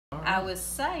I was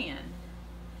saying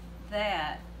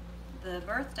that the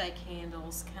birthday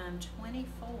candles come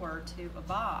 24 to a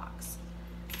box,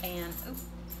 and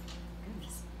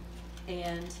goodness,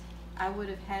 and I would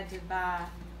have had to buy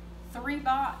 3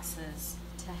 boxes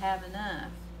to have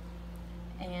enough,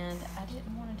 and I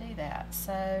didn't want to do that,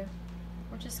 so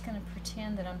we're just going to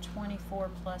pretend that I'm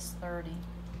 24 plus 30.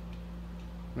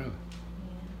 Really? Yeah.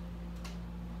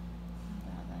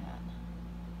 How about that?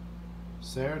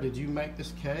 Sarah, did you make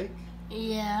this cake?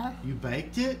 Yeah. You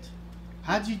baked it?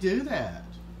 How'd you do that?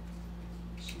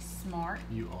 She's smart.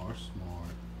 You are smart.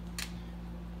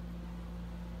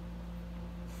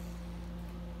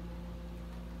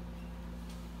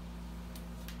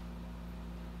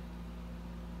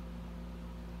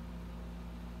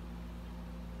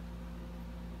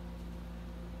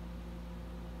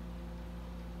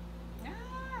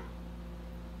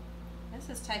 This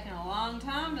has taken a long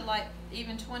time to light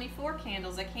even 24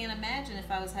 candles. I can't imagine if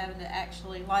I was having to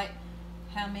actually light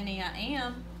how many I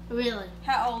am. Really?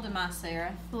 How old am I,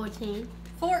 Sarah? 14.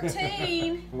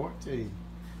 14? 14.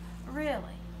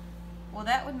 Really? Well,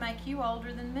 that would make you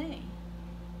older than me,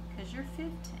 because you're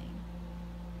 15.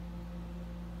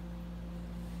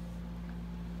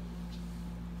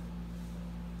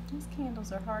 These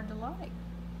candles are hard to light.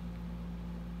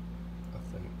 I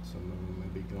think some of them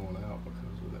may be going out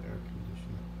because of the air conditioning.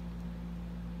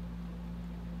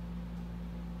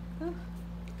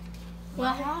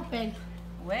 What happened?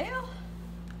 Well,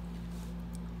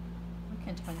 we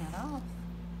can turn that off.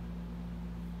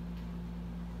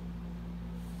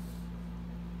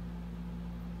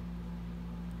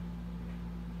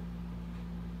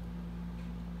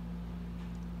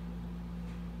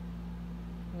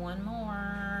 One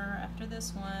more after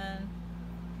this one.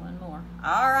 One more.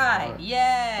 All right.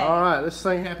 Yay. All right, let's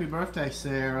sing happy birthday,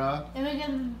 Sarah. Let me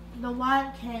get the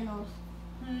white candles.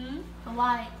 The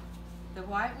white. The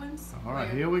white ones? All right,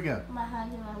 Where? here we go.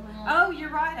 Oh, you're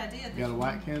right. I did. You got a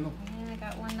white candle? Yeah, I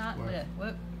got one not Where? lit.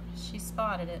 Whoop. She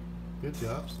spotted it. Good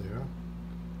job, Sarah.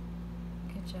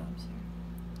 Good job, Sarah.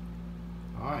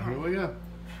 All right, here we go.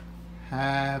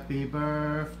 Happy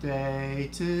birthday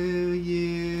to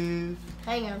you.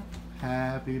 Hang on.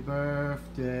 Happy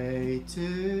birthday to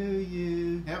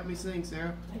you. Help me sing,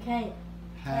 Sarah. Okay.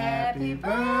 Happy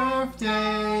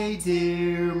birthday,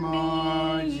 dear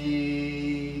Margie.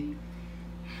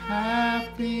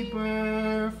 Happy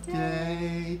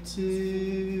birthday to you.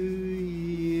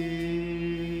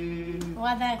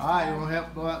 What that? All right, you want to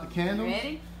help blow out the candles? You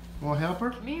ready? Want to help her?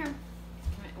 Come here.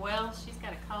 Well, she's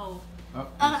got a cold. Oh,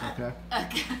 that's okay.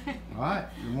 Okay. All right,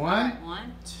 All one, right,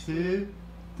 1, 2,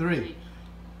 3.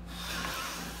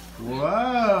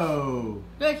 Whoa!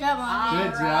 Good job, Mom.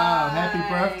 Good job. Happy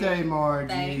birthday, Margie.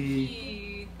 Thank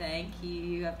you. Thank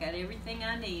you. I've got everything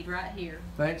I need right here.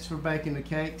 Thanks for baking the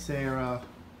cake, Sarah.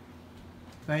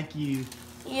 Thank you.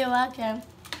 You're welcome.